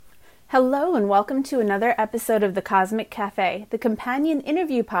Hello, and welcome to another episode of The Cosmic Cafe, the companion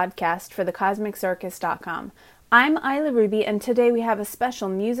interview podcast for thecosmiccircus.com. I'm Isla Ruby, and today we have a special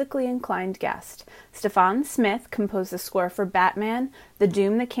musically inclined guest. Stefan Smith composed the score for Batman, The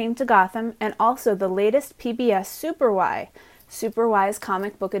Doom That Came to Gotham, and also the latest PBS Super Y's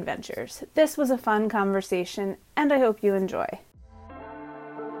comic book adventures. This was a fun conversation, and I hope you enjoy.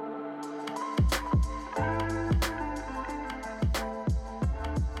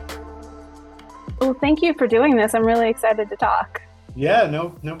 Well, thank you for doing this. I'm really excited to talk. Yeah,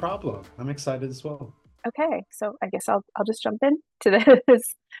 no problem. I'm excited as well. Okay, so I guess I'll just jump into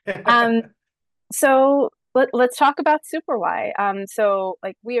this. Um, so let's talk about Super Y. So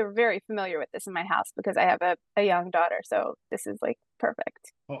like we are very familiar with this in my house because I have a young daughter, so this is like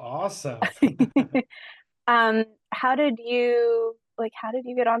perfect. Well, awesome. How did you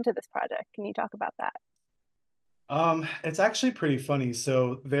get onto this project? Can you talk about that? It's actually pretty funny.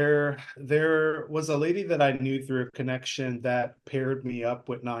 So there was a lady that I knew through a connection that paired me up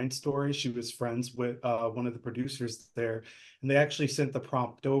with Nine Story. She was friends with one of the producers there, and they actually sent the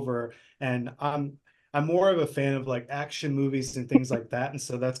prompt over. And I'm more of a fan of like action movies and things like that, and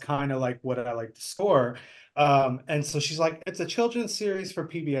so that's kind of like what I like to score. And so she's like, it's a children's series for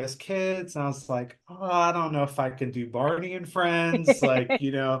PBS Kids. And I was like, oh, I don't know if I can do Barney and Friends,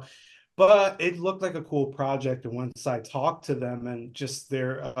 but it looked like a cool project. And once I talked to them and just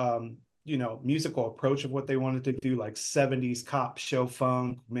their musical approach of what they wanted to do, like 70s cop show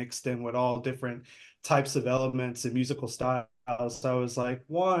funk mixed in with all different types of elements and musical styles, I was like,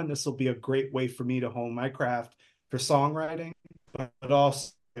 one, this will be a great way for me to hone my craft for songwriting, but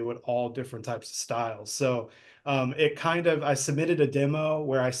also with all different types of styles. So I submitted a demo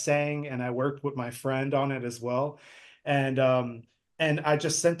where I sang and I worked with my friend on it as well. And and I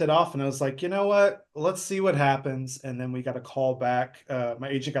just sent it off and I was like, you know what? Let's see what happens. And then we got a call back. My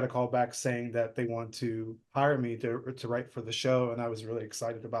agent got a call back saying that they want to hire me to write for the show. And I was really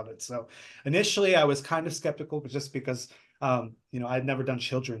excited about it. So initially I was kind of skeptical, but just because, I'd never done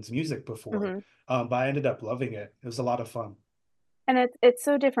children's music before, Hmm. but I ended up loving it. It was a lot of fun. And it's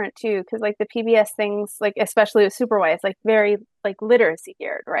so different too, because like the PBS things, like especially with Super Y, it's like very like literacy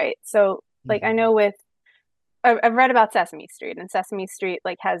geared, right? So like I know Mhm. with I've read about Sesame Street, and Sesame Street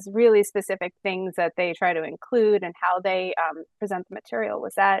like has really specific things that they try to include and how they present the material.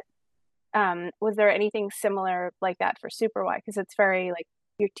 Was there anything similar like that for Super Y? Because it's very like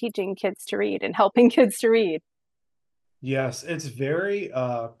you're teaching kids to read and helping kids to read. Yes, it's very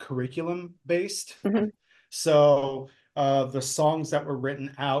curriculum based. Hmm. So the songs that were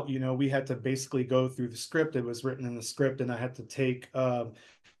written out, we had to basically go through the script. It was written in the script, and I had to take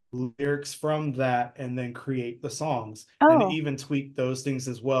lyrics from that and then create the songs and Oh, even tweak those things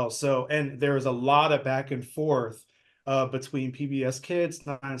as well. So, and there was a lot of back and forth between PBS Kids,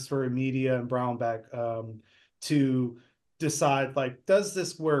 Nine Story Media, and Brownback to decide like, does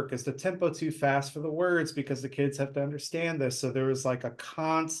this work? Is the tempo too fast for the words? Because the kids have to understand this. So there was like a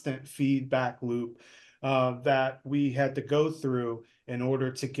constant feedback loop that we had to go through in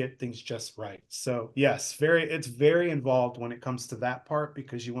order to get things just right. So yes, it's very involved when it comes to that part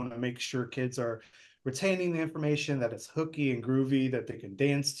because you want to make sure kids are retaining the information, that it's hooky and groovy, that they can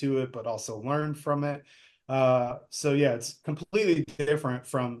dance to it, but also learn from it. So yeah, it's completely different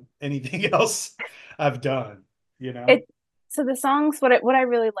from anything else I've done, you know? it. So the songs, what I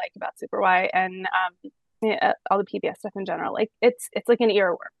really like about Super Y and yeah, all the PBS stuff in general, like it's like an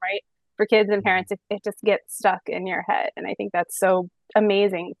earworm, right? For kids and parents, it just gets stuck in your head, and I think that's so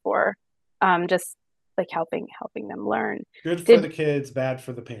amazing for just like helping them learn. Good for Did the kids, bad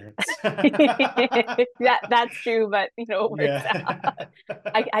for the parents. that's true, but you know it works out. Yeah.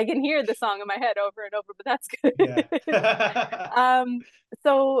 I can hear the song in my head over and over, but that's Yeah. good. um,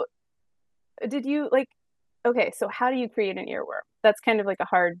 so did you like okay, so how do you create an earworm? That's kind of like a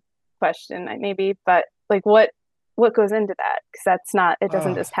hard question, maybe, but like what goes into that? Because that's not it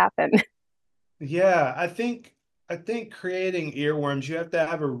doesn't Uh, just happen. Yeah, I think creating earworms, you have to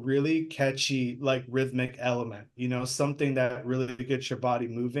have a really catchy, like rhythmic element, something that really gets your body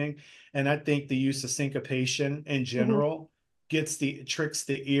moving. And I think the use of syncopation in Hmm. general tricks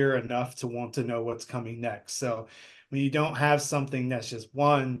the ear enough to want to know what's coming next. So when you don't have something that's just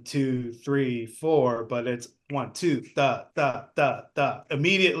one, two, three, four, but it's one, two, da,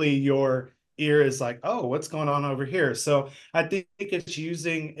 immediately your ear is like, oh, what's going on over here? So I think it's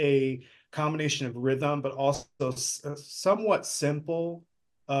using a combination of rhythm, but also somewhat simple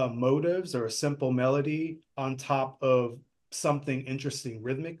motives or a simple melody on top of something interesting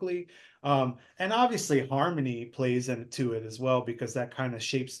rhythmically. And obviously, harmony plays into it as well because that kind of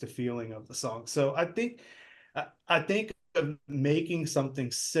shapes the feeling of the song. So I think of making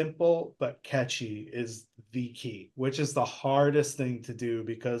something simple but catchy is the key, which is the hardest thing to do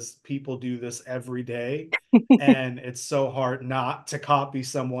because people do this every day and it's so hard not to copy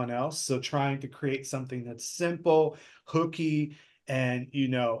someone else. So trying to create something that's simple, hooky, and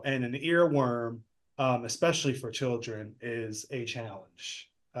and an earworm, especially for children, is a challenge.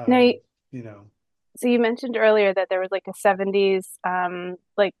 Now, You know, so you mentioned earlier that there was like a 70s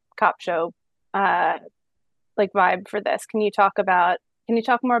like cop show uh like vibe for this. Can you talk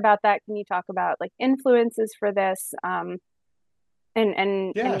more about that? Can you talk about like influences for this and yeah,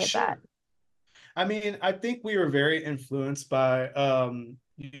 any of that? sure. I mean, I think we were very influenced by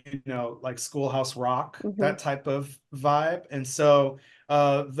like Schoolhouse Rock, Hmm. that type of vibe. And so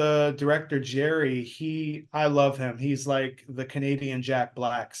the director Jerry, I love him. He's like the Canadian Jack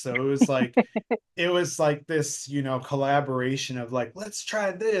Black. So it was like this, collaboration of like, let's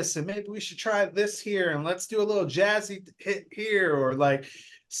try this and maybe we should try this here and let's do a little jazzy hit here or like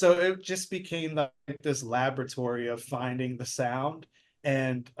so it just became like this laboratory of finding the sound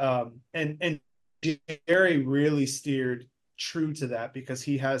and Jerry really steered true to that because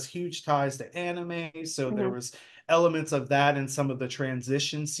he has huge ties to anime. So there Hmm. was elements of that in some of the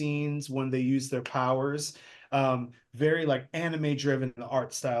transition scenes when they use their powers. Very like anime driven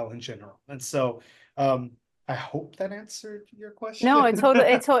art style in general. And so um, I hope that answered your No, question.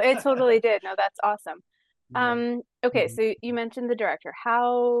 it totally did. No, that's awesome. Yeah. Okay, Mhm. so you mentioned the director.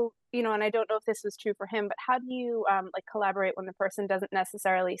 How, and I don't know if this was true for him, but how do you like collaborate when the person doesn't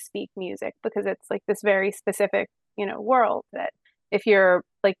necessarily speak music? Because it's like this very specific, world that if you're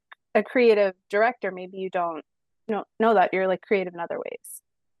like a creative director, maybe you don't know that you're like creative in other ways.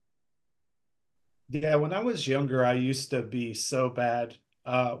 Yeah, when I was younger, I used to be so bad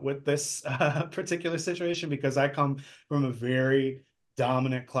with this particular situation because I come from a very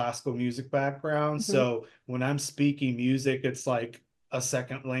dominant classical music background. Hmm. So when I'm speaking music, it's like a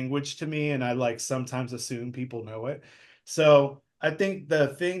second language to me, and I like sometimes assume people know it. So I think the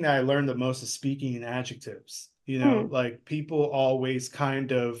thing that I learned the most is speaking in adjectives. Mm. Like people always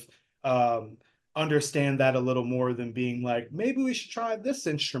kind of um, understand that a little more than being like, maybe we should try this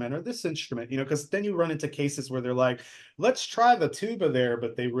instrument or this instrument, because then you run into cases where they're like, let's try the tuba there,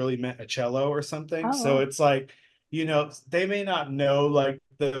 but they really meant a cello or something. So Oh, it's like, they may not know like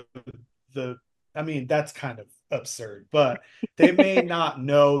the I mean, that's kind of absurd, but they may not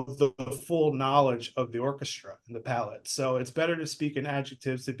know the full knowledge of the orchestra and the palette. So it's better to speak in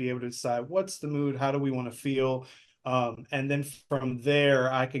adjectives to be able to decide what's the mood, how do we want to feel, and then from there,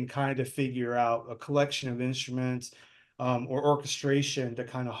 I can kind of figure out a collection of instruments or orchestration to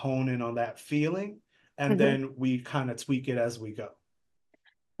kind of hone in on that feeling. And hmm. then we kind of tweak it as we go.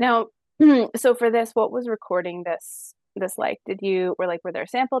 Now, so for this, what was recording this like? Were there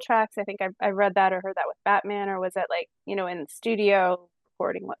sample tracks? I think I read that or heard that with Batman, or was it like, in the studio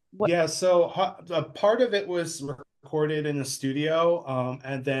recording what? Yeah, so a part of it was recorded in the studio,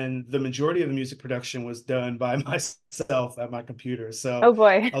 and then the majority of the music production was done by myself at my computer. Oh So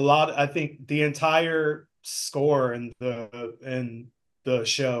boy. I think the entire score and the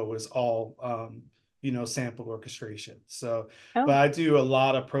show was all sample orchestration. So, but Oh. I do a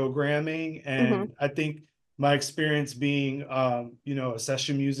lot of programming, Hmm. and I think my experience being a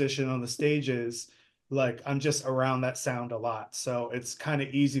session musician on the stages, like I'm just around that sound a lot. So it's kind of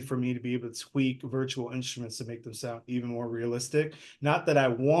easy for me to be able to tweak virtual instruments to make them sound even more realistic. Not that I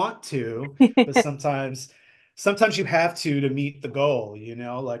want to, but sometimes you have to meet the goal,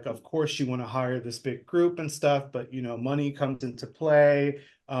 like of course you want to hire this big group and stuff, but money comes into play.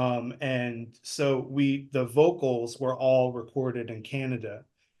 And so the vocals were all recorded in Canada.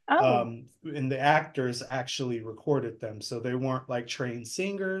 Oh. And the actors actually recorded them. So they weren't like trained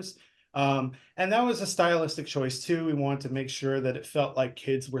singers. And that was a stylistic choice too. We wanted to make sure that it felt like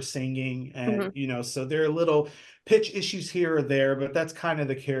kids were singing, and Hmm. so there are little pitch issues here or there, but that's kind of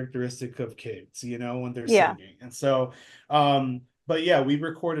the characteristic of kids, when they're Yeah. singing. And so, but yeah, we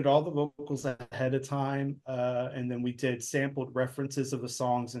recorded all the vocals ahead of time, and then we did sampled references of the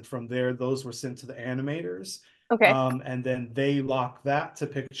songs, and from there, those were sent to the animators. Okay. And then they locked that to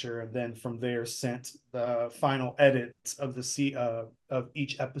picture, and then from there sent the final edits of of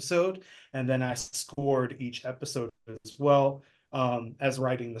each episode, and then I scored each episode as well, as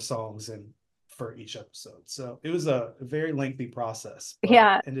writing the songs and for each episode. So it was a very lengthy process, but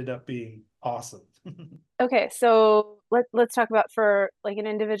Yeah. ended up being awesome. Okay. So let's talk about for like an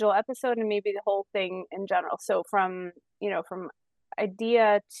individual episode and maybe the whole thing in general. So from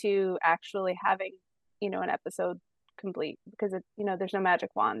idea to actually having, an episode complete because there's no magic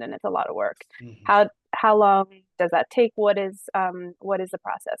wand and it's a lot of work. Mhm. How long does that take? What is the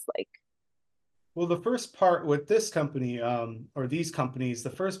process like? Well, the first part with this company, or these companies, the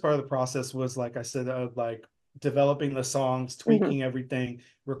first part of the process was, like I said, like developing the songs, Hmm. tweaking everything,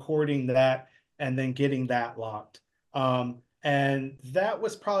 recording that, and then getting that locked. And that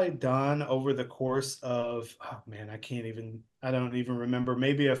was probably done over the course of, oh man, I don't even remember,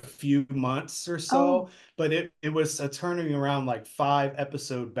 maybe a few months or Oh, so, but it was a turning around like 5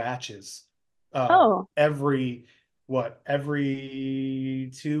 episode batches, uh, oh, every every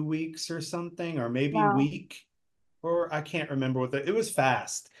 2 weeks or something, or maybe wow. week, or I can't remember what it was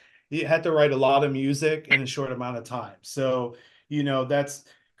fast. He had to write a lot of music in a short amount of time. So, that's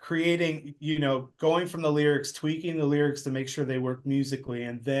creating, going from the lyrics, tweaking the lyrics to make sure they work musically,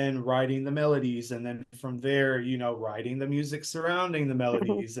 and then writing the melodies. And then from there, writing the music surrounding the Hmm.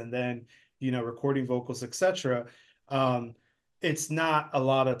 melodies, and then, recording vocals, etc. Um, it's not a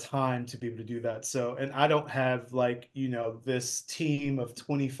lot of time to be able to do that. So, and I don't have, like, this team of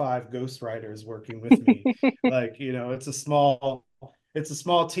 25 ghostwriters working with me. Like, it's a small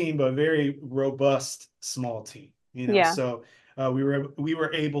team, but a very robust small team, Yeah. so we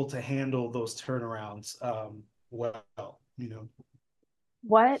were able to handle those turnarounds, well,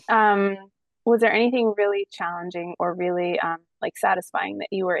 What was there anything really challenging or really like satisfying that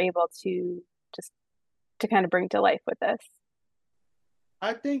you were able to just to kind of bring to life with this?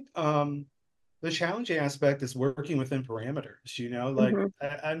 I think the challenging aspect is working within parameters, like Hmm.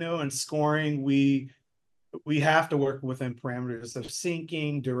 I know in scoring we have to work within parameters of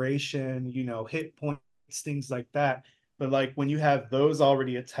syncing, duration, hit points, things like that. But like when you have those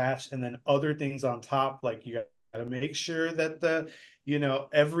already attached and then other things on top, like you got to make sure that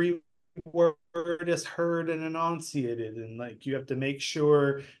every word is heard and enunciated, and like you have to make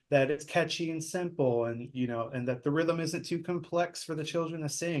sure that it's catchy and simple, and and that the rhythm isn't too complex for the children to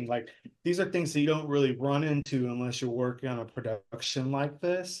sing. Like these are things that you don't really run into unless you're working on a production like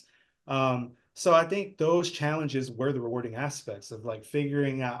this. So I think those challenges were the rewarding aspects of like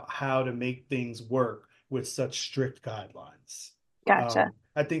figuring out how to make things work with such strict guidelines. Gotcha.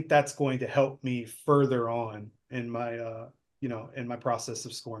 I think that's going to help me further on in my in my process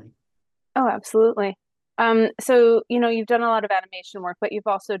of scoring. Oh, absolutely. So, you've done a lot of animation work, but you've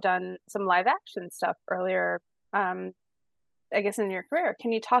also done some live action stuff earlier, um, I guess, in your career.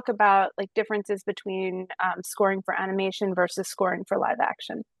 Can you talk about like differences between scoring for animation versus scoring for live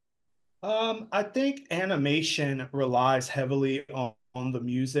action? I think animation relies heavily on the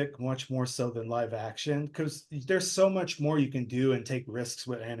music much more so than live action, because there's so much more you can do and take risks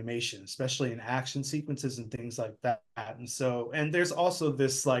with animation, especially in action sequences and things like that. And there's also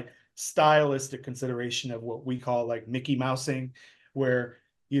this like stylistic consideration of what we call like Mickey Mousing, where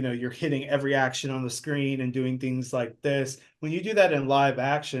you're hitting every action on the screen and doing things like this. When you do that in live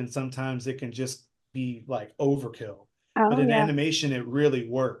action, sometimes it can just be like overkill, but Oh, in yeah. animation it really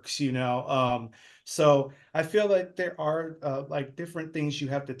works. So I feel like there are like different things you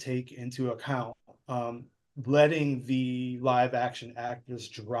have to take into account, um, letting the live action actors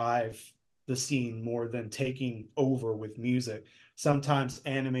drive the scene more than taking over with music. Sometimes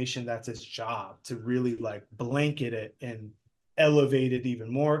animation, that's its job, to really like blanket it and elevate it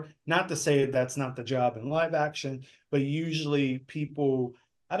even more. Not to say that's not the job in live action, but usually people,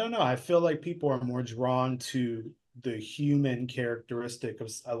 I don't know, I feel like people are more drawn to the human characteristic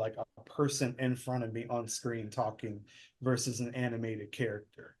of like a person in front of me on screen talking versus an animated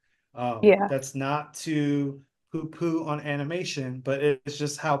character. Yeah. That's not to poo poo on animation, but it's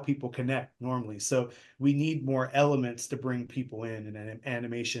just how people connect normally. So we need more elements to bring people in an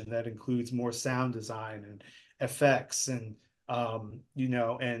animation that includes more sound design and effects, and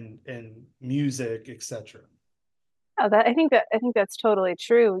and music, etc. Oh, that I think that's totally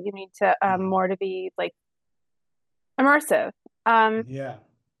true. You need to Mhm. more to be like immersive. Um, Yeah.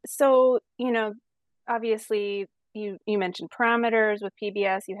 so, obviously you mentioned parameters with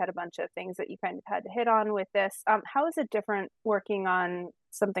PBS. You had a bunch of things that you kind of had to hit on with this. How is it different working on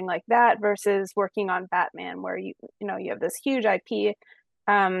something like that versus working on Batman, where you have this huge IP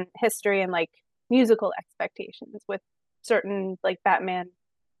history and like musical expectations with certain like Batman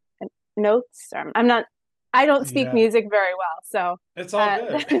notes? I don't speak Yeah. music very well, so It's all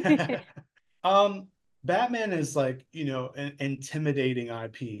uh, good. um, Batman is like, an intimidating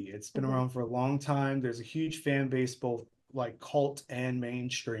IP. It's been mhm. around for a long time. There's a huge fan base, both like cult and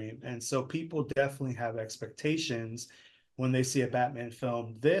mainstream. And so people definitely have expectations when they see a Batman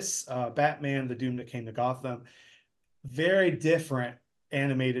film. This Batman, The Doom That Came to Gotham, very different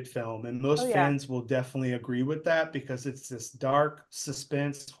animated film, and Oh most yeah. fans will definitely agree with that because it's this dark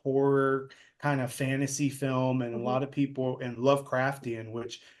suspense horror kind of fantasy film, and a Hmm. lot of people in Lovecraftian,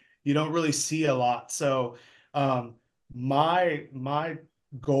 which you don't really see a lot. So um my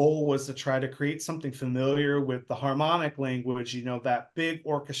goal was to try to create something familiar with the harmonic language, that big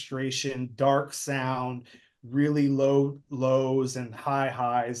orchestration, dark sound, really low lows and high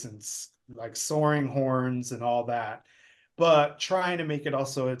highs and like soaring horns and all that, but trying to make it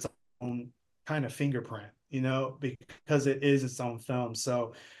also its own kind of fingerprint, because it is its own film.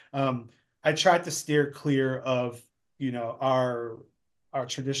 So um, I tried to steer clear of, our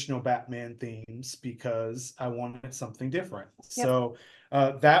traditional Batman themes because I wanted something different. Yep. So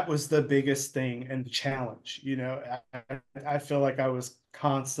that was the biggest thing and the challenge. I feel like I was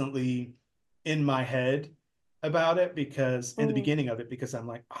constantly in my head about it because in the Mm. beginning of it, because I'm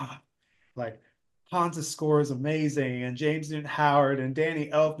like Hans's score is amazing, and James Newton Howard and Danny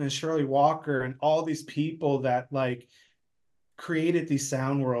Elfman and Shirley Walker and all these people that like created these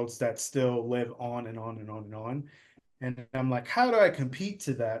sound worlds that still live on and on and on and on. And I'm like, how do I compete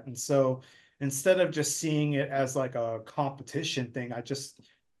to that? And so instead of just seeing it as like a competition thing, I just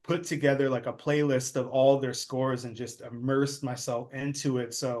put together like a playlist of all their scores and just immersed myself into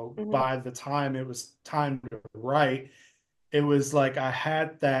it. So Hmm. by the time it was time to write, it was like I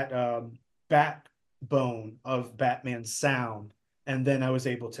had that backbone of Batman's sound, and then I was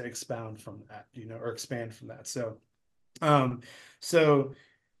able to expound from that, or expand from that. Um, so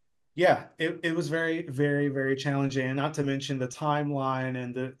yeah, it was very, very, very challenging, and not to mention the timeline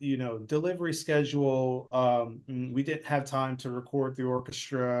and the delivery schedule. We didn't have time to record the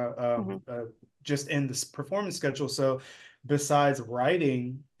orchestra Hmm. just in this performance schedule. So besides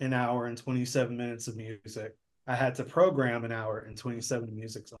writing an hour and 27 minutes of music, I had to program an hour and 27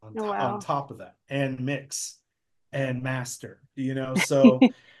 music Oh, on wow. top of that, and mix and master. So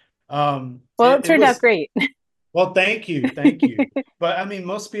Well, it it turned out was great. well, thank you, thank you. But I mean,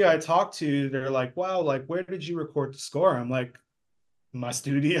 most people I talk to, they're like, "Wow, like where did you record the score?" I'm like, "My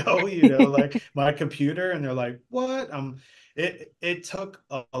studio, like my computer." And they're like, "What?" It took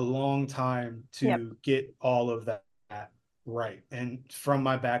a long time Yep. to get all of that right. And from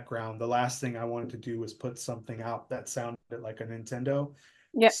my background, the last thing I wanted to do was put something out that sounded like a Nintendo.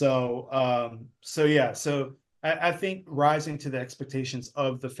 Yep. So yeah, so I think rising to the expectations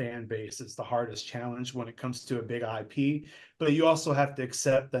of the fan base is the hardest challenge when it comes to a big IP. But you also have to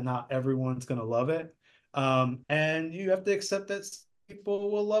accept that not everyone's going to love it, and you have to accept that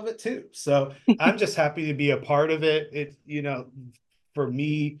people will love it too. So I'm just happy to be a part of it. For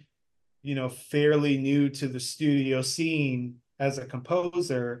me, fairly new to the studio scene as a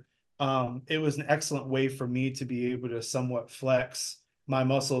composer, it was an excellent way for me to be able to somewhat flex my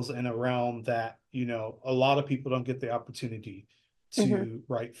muscles in a realm that, a lot of people don't get the opportunity Hmm. to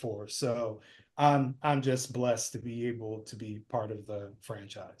write for. So I'm just blessed to be able to be part of the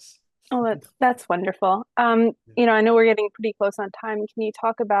franchise. Oh, that's wonderful. I know we're getting pretty close on time. Can you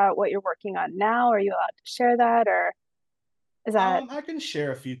talk about what you're working on now? Are you allowed to share that, or is that? I can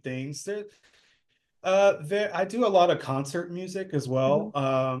share a few things. I do a lot of concert music as well,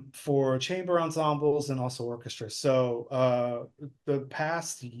 Mhm. for chamber ensembles and also orchestras. So the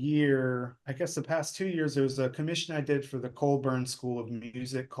past year, I guess the past 2 years, there was a commission I did for the Colburn School of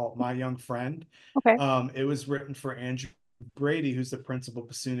Music called My Young Friend. Okay. It was written for Andrew Brady, who's the principal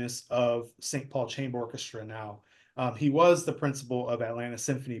bassoonist of St. Paul Chamber Orchestra now. He was the principal of Atlanta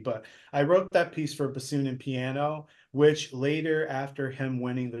Symphony, but I wrote that piece for bassoon and piano, which later, after him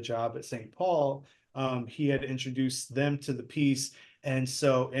winning the job at St. Paul, he had introduced them to the piece. And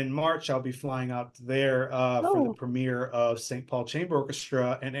so in March, I'll be flying out there for the Oh. premiere of St. Paul Chamber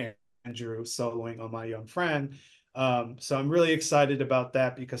Orchestra and Andrew soloing on My Young Friend. So I'm really excited about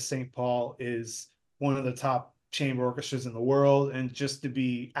that because St. Paul is one of the top chamber orchestras in the world. And just to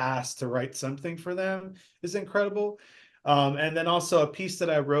be asked to write something for them is incredible. And then also a piece that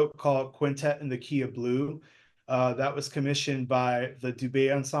I wrote called Quintet in the Key of Blue. That was commissioned by the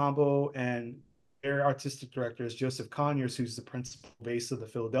Dubé Ensemble, and their artistic director is Joseph Conyers, who's the principal bass of the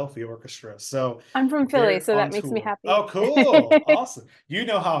Philadelphia Orchestra. So I'm from Philly, they're so that on makes me tour. happy. Oh, cool. Awesome. You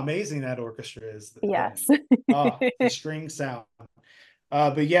know how amazing that orchestra is then. Yes. The string sound.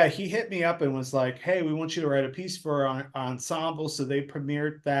 But yeah, he hit me up and was like, "Hey, we want you to write a piece for our ensemble." So they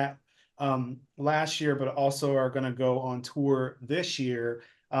premiered that last year, but also are going to go on tour this year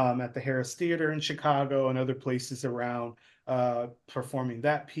at the Harris Theater in Chicago and other places around, performing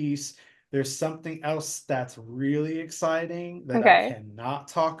that piece. There's something else that's really exciting that I Okay. cannot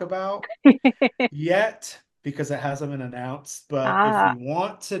talk about yet because it hasn't been announced. But if Ah. you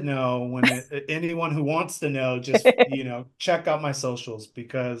want to know anyone who wants to know, just, check out my socials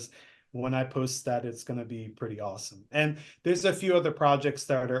because when I post that, it's going to be pretty awesome. And there's a few other projects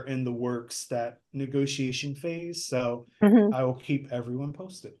that are in the works, that negotiation phase. So Mhm. I will keep everyone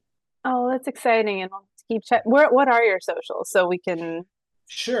posted. Oh, that's exciting, and we'll keep check. What are your socials so we can?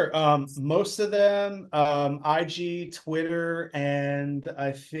 Sure. Most of them, IG, Twitter, and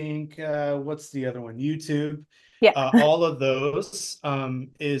I think what's the other one? YouTube. Yeah. All of those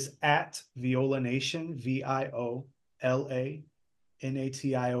is at Viola Nation, VIOLANATION.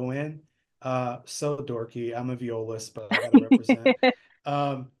 So dorky. I'm a violist, but I gotta represent.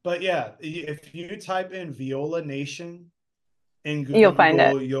 But yeah, if you type in Viola Nation in You'll find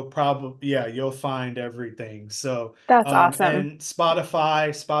it. Google, you'll probably, yeah, you'll find everything. So, That's awesome. and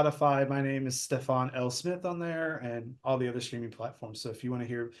Spotify, my name is Stefan L. Smith on there and all the other streaming platforms. So if you want to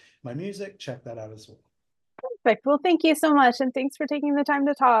hear my music, check that out as well. Perfect. Well, thank you so much. And thanks for taking the time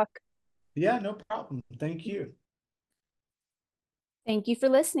to talk. Yeah, no problem. Thank you. Thank you for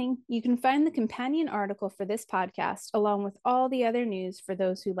listening. You can find the companion article for this podcast, along with all the other news for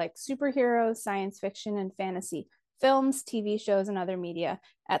those who like superheroes, science fiction, and fantasy, films, TV shows, and other media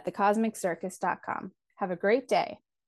at thecosmiccircus.com. Have a great day.